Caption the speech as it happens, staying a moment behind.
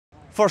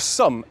For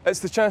some, it's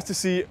the chance to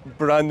see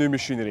brand new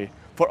machinery.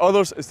 For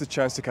others, it's the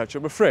chance to catch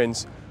up with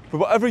friends. But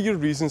whatever your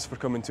reasons for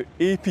coming to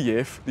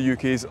APF, the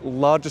UK's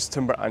largest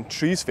timber and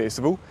trees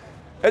festival,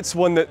 it's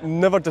one that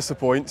never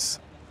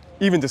disappoints,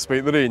 even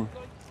despite the rain.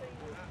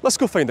 Let's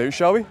go find out,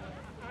 shall we?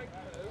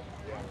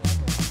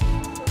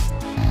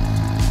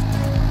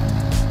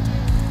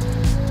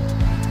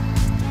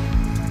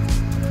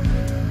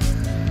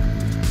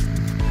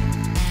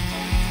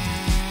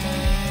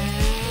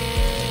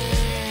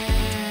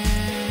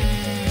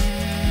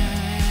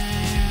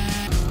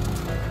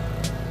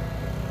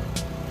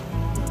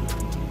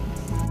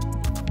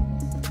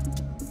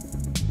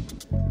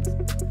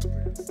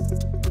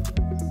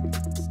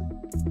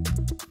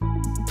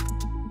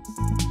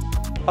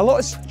 A lot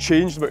has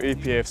changed about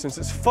APF since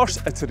its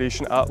first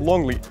iteration at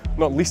Longleat,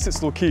 not least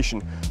its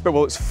location, but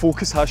while its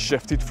focus has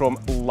shifted from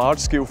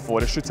large-scale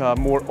forestry to a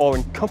more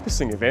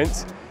all-encompassing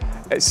event,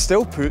 it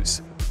still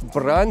puts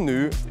brand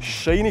new,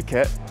 shiny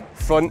kit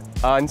front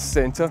and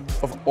centre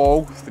of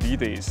all 3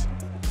 days.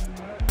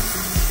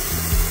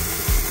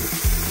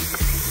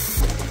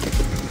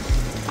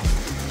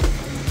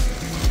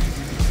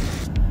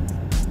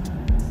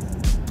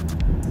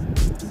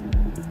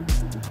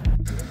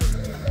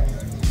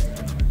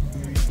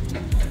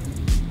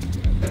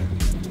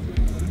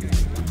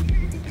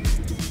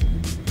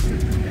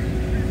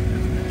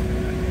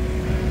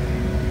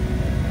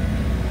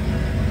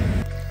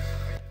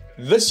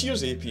 This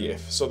year's APF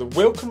saw the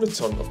welcome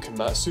return of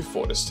Komatsu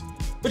Forest,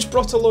 which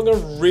brought along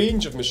a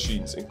range of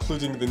machines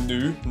including the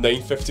new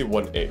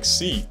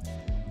 951XC.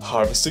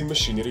 Harvesting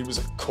machinery was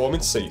a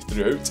common sight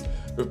throughout,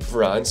 with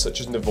brands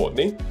such as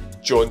Novotny,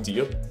 John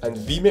Deere and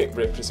VMEC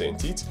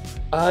represented,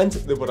 and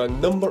there were a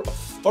number of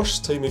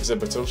first-time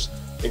exhibitors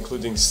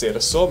including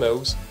Serra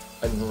Sawmills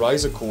and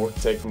Rhizocore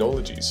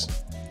Technologies.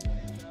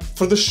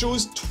 For the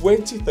show's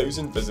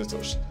 20,000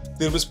 visitors,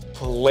 there was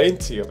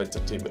plenty of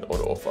entertainment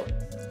on offer.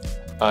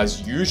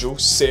 As usual,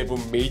 several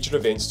major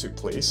events took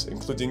place,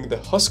 including the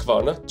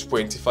Husqvarna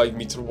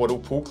 25-metre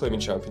World Poleclimbing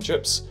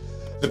Championships,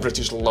 the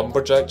British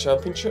Lumberjack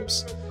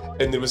Championships,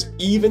 and there was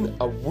even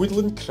a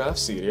woodland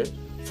crafts area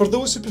for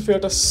those who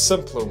preferred a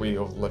simpler way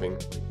of living.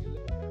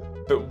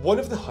 But one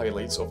of the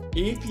highlights of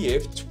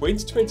APF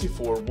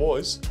 2024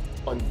 was,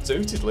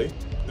 undoubtedly,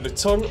 the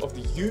return of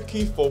the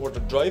UK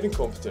Forwarder Driving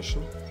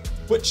Competition,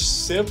 which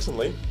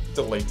certainly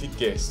delighted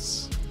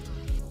guests.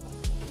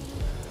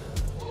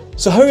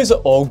 So how has it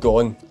all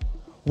gone?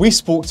 We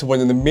spoke to one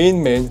of the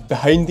main men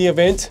behind the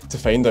event to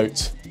find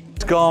out.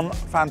 It's gone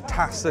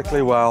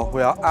fantastically well.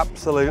 We are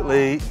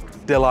absolutely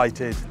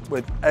delighted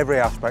with every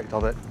aspect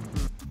of it.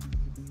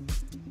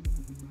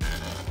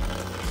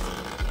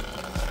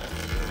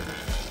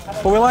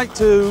 But we like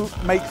to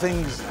make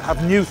things,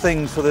 have new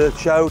things for the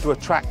show to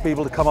attract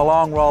people to come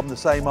along rather than the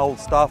same old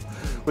stuff.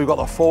 We've got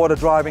the forwarder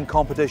driving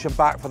competition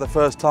back for the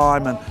first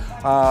time, and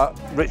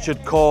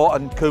Richard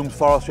Court and Coombs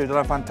Forestry have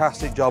done a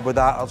fantastic job with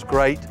that. That's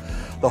great.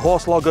 The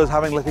horse loggers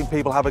letting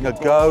people having a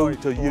go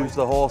to use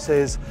the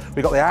horses.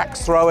 We've got the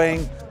axe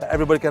throwing that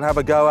everybody can have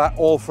a go at,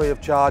 all free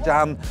of charge,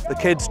 and the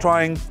kids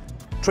trying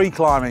tree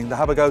climbing, the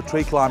Have a Go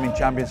Tree Climbing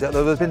Championship.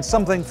 There's been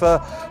something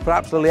for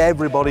absolutely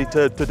everybody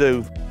to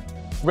do.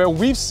 Well,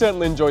 we've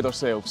certainly enjoyed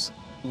ourselves.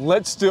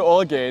 Let's do it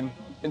all again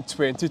in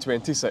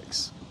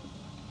 2026.